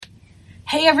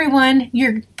Hey everyone,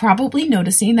 you're probably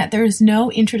noticing that there's no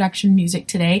introduction music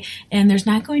today, and there's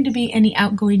not going to be any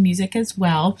outgoing music as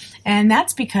well, and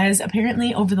that's because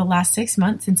apparently over the last 6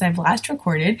 months since I've last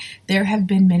recorded, there have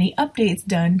been many updates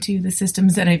done to the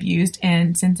systems that I've used,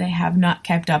 and since I have not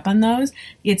kept up on those,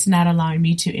 it's not allowing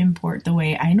me to import the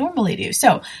way I normally do.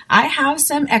 So I have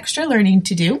some extra learning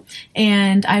to do,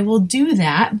 and I will do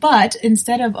that, but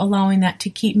instead of allowing that to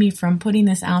keep me from putting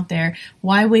this out there,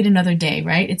 why wait another day,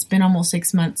 right? It's been almost 6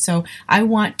 months. So I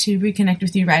want to reconnect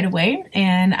with you right away,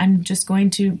 and I'm just going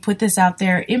to put this out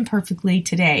there imperfectly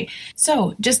today.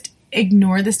 So just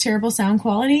ignore this terrible sound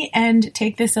quality and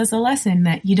take this as a lesson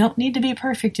that you don't need to be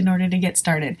perfect in order to get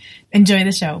started. Enjoy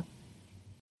the show.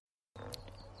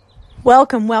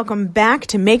 Welcome back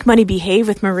to Make Money Behave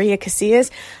with Maria Casillas.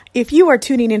 If you are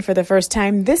tuning in for the first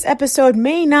time, this episode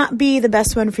may not be the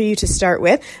best one for you to start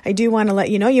with. I do want to let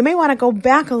you know, you may want to go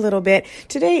back a little bit.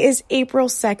 Today is April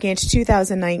 2nd,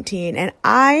 2019, and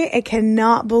I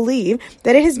cannot believe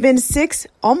that it has been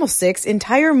almost six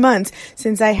entire months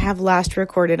since I have last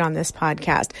recorded on this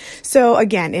podcast. So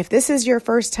again, if this is your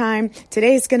first time,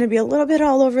 today is going to be a little bit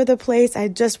all over the place. I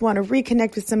just want to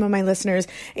reconnect with some of my listeners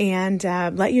and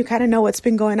let you kind of know what's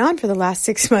been going on for the last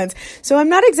 6 months. So I'm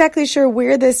not exactly sure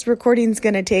where this recording is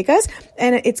going to take us,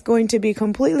 and it's going to be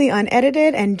completely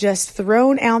unedited and just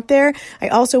thrown out there. I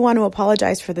also want to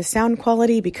apologize for the sound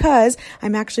quality because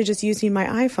I'm actually just using my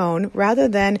iPhone rather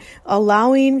than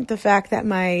allowing the fact that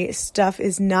my stuff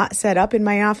is not set up in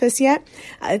my office yet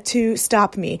to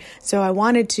stop me. So I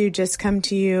wanted to just come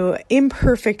to you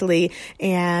imperfectly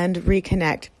and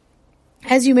reconnect.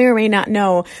 As you may or may not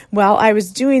know, while I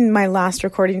was doing my last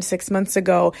recording 6 months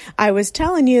ago, I was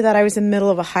telling you that I was in the middle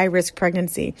of a high-risk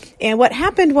pregnancy. And what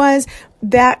happened was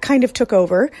that kind of took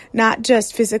over, not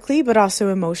just physically, but also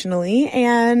emotionally.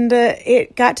 And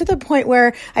it got to the point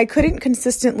where I couldn't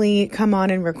consistently come on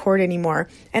and record anymore.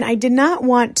 And I did not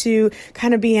want to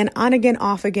kind of be an on-again,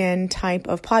 off-again type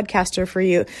of podcaster for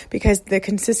you because the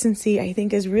consistency, I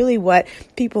think, is really what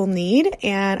people need.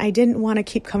 And I didn't want to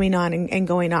keep coming on and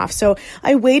going off. So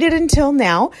I waited until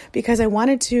now because I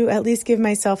wanted to at least give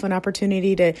myself an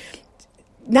opportunity to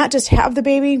not just have the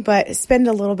baby, but spend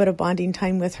a little bit of bonding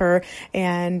time with her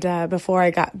and before I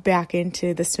got back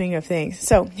into the swing of things.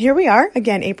 So here we are,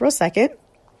 again, April 2nd.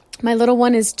 My little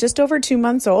one is just over 2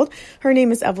 months old. Her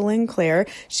name is Evelyn Claire.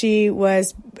 She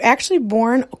was actually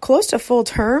born close to full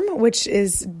term, which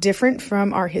is different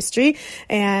from our history.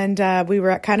 And we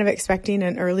were kind of expecting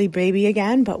an early baby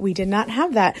again, but we did not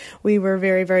have that. We were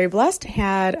very, very blessed.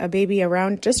 Had a baby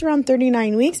just around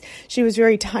 39 weeks. She was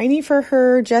very tiny for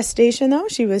her gestation, though.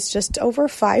 She was just over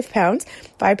 5 pounds,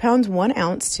 5 pounds, 1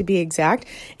 ounce to be exact.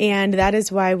 And that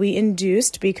is why we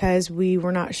induced, because we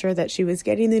were not sure that she was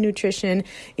getting the nutrition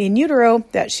in utero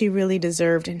that she really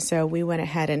deserved. And so we went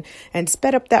ahead and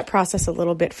sped up that process a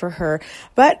little bit for her.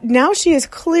 But now she is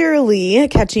clearly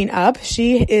catching up.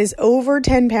 She is over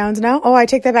 10 pounds now. Oh, I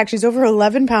take that back. She's over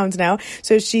 11 pounds now.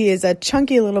 So she is a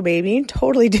chunky little baby,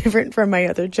 totally different from my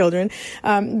other children.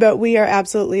 But we are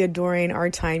absolutely adoring our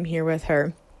time here with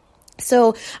her.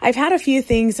 So I've had a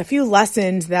few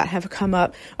lessons that have come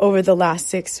up over the last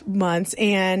 6 months,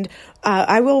 and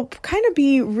I will kind of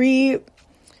be rehashing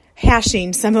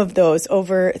some of those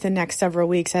over the next several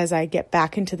weeks as I get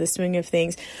back into the swing of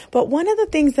things. But one of the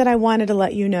things that I wanted to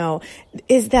let you know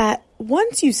is that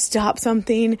once you stop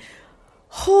something,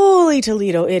 holy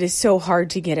Toledo, it is so hard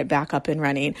to get it back up and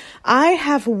running. I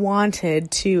have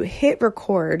wanted to hit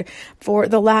record for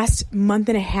the last month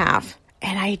and a half,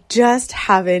 and I just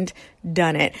haven't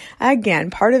done it. Again,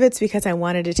 part of it's because I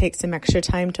wanted to take some extra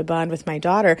time to bond with my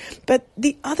daughter. But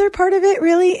the other part of it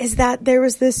really is that there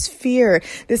was this fear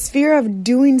of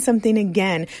doing something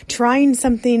again, trying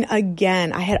something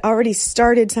again. I had already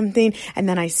started something and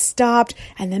then I stopped.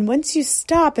 And then once you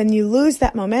stop and you lose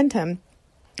that momentum,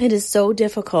 it is so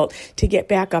difficult to get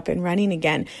back up and running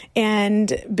again.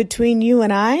 And between you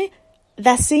and I,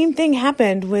 that same thing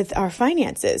happened with our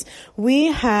finances.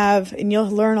 We have, and you'll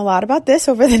learn a lot about this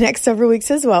over the next several weeks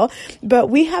as well, but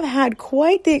we have had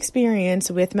quite the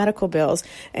experience with medical bills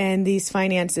and these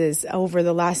finances over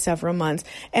the last several months.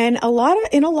 And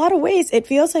in a lot of ways, it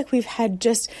feels like we've had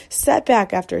just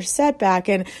setback after setback.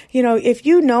 And, if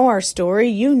you know our story,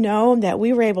 you know that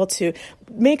we were able to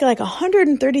make like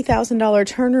 $130,000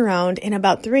 turnaround in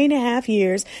about 3.5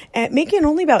 years and making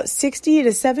only about $60,000 to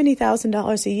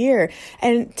 $70,000 a year.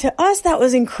 And to us, that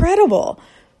was incredible.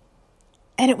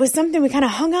 And it was something we kind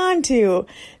of hung on to.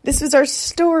 This was our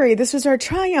story. This was our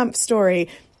triumph story.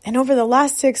 And over the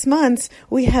last 6 months,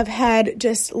 we have had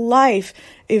just life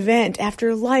event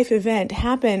after life event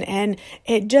happen. And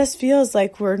it just feels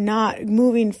like we're not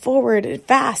moving forward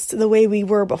fast the way we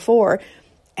were before.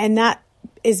 And that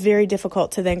is very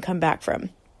difficult to then come back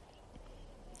from.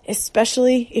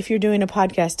 Especially if you're doing a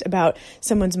podcast about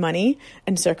someone's money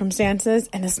and circumstances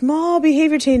and the small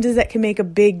behavior changes that can make a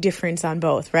big difference on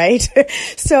both, right?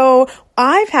 So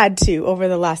I've had to, over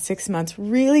the last 6 months,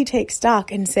 really take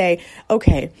stock and say,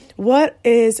 okay, what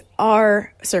is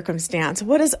our circumstance?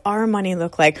 What does our money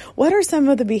look like? What are some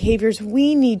of the behaviors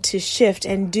we need to shift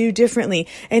and do differently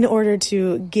in order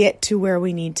to get to where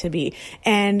we need to be?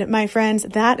 And my friends,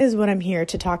 that is what I'm here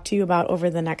to talk to you about over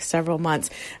the next several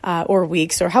months or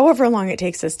weeks or however long it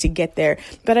takes us to get there.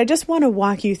 But I just want to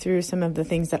walk you through some of the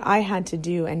things that I had to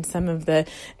do and some of the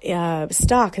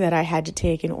stock that I had to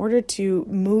take in order to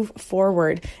move forward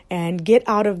and get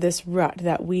out of this rut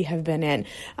that we have been in.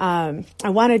 I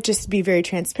want to just be very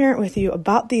transparent with you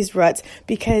about these ruts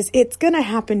because it's going to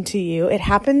happen to you. It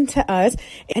happened to us.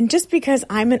 And just because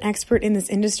I'm an expert in this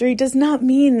industry does not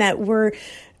mean that we're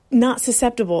not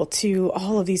susceptible to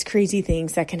all of these crazy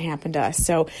things that can happen to us.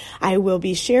 So I will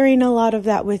be sharing a lot of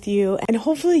that with you, and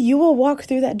hopefully you will walk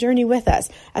through that journey with us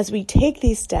as we take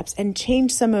these steps and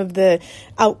change some of the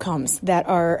outcomes that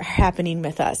are happening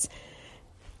with us.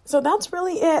 So that's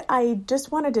really it. I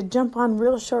just wanted to jump on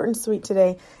real short and sweet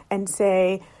today and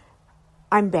say,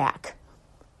 I'm back.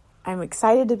 I'm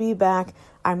excited to be back.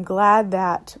 I'm glad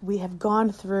that we have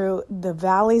gone through the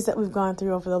valleys that we've gone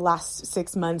through over the last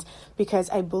 6 months,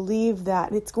 because I believe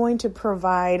that it's going to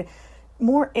provide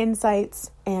more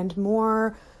insights and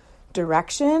more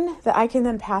direction that I can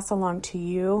then pass along to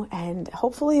you, and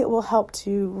hopefully it will help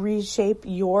to reshape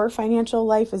your financial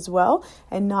life as well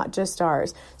and not just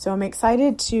ours. So I'm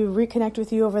excited to reconnect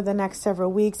with you over the next several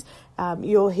weeks.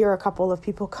 You'll hear a couple of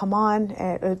people come on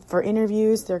for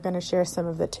interviews. They're going to share some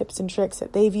of the tips and tricks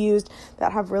that they've used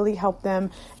that have really helped them.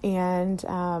 And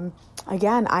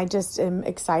again, I just am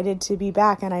excited to be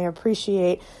back, and I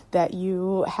appreciate that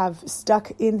you have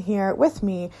stuck in here with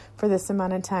me for this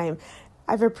amount of time.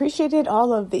 I've appreciated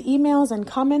all of the emails and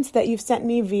comments that you've sent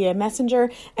me via Messenger,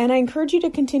 and I encourage you to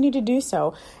continue to do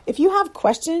so. If you have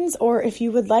questions, or if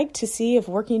you would like to see if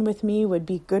working with me would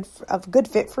be a good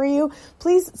fit for you,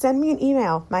 please send me an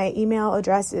email. My email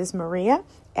address is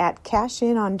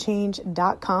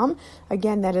maria@cashinonchange.com.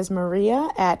 Again, that is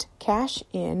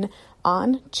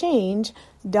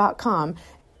maria@cashinonchange.com.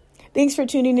 Thanks for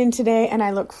tuning in today, and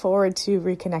I look forward to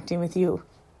reconnecting with you.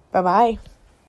 Bye-bye.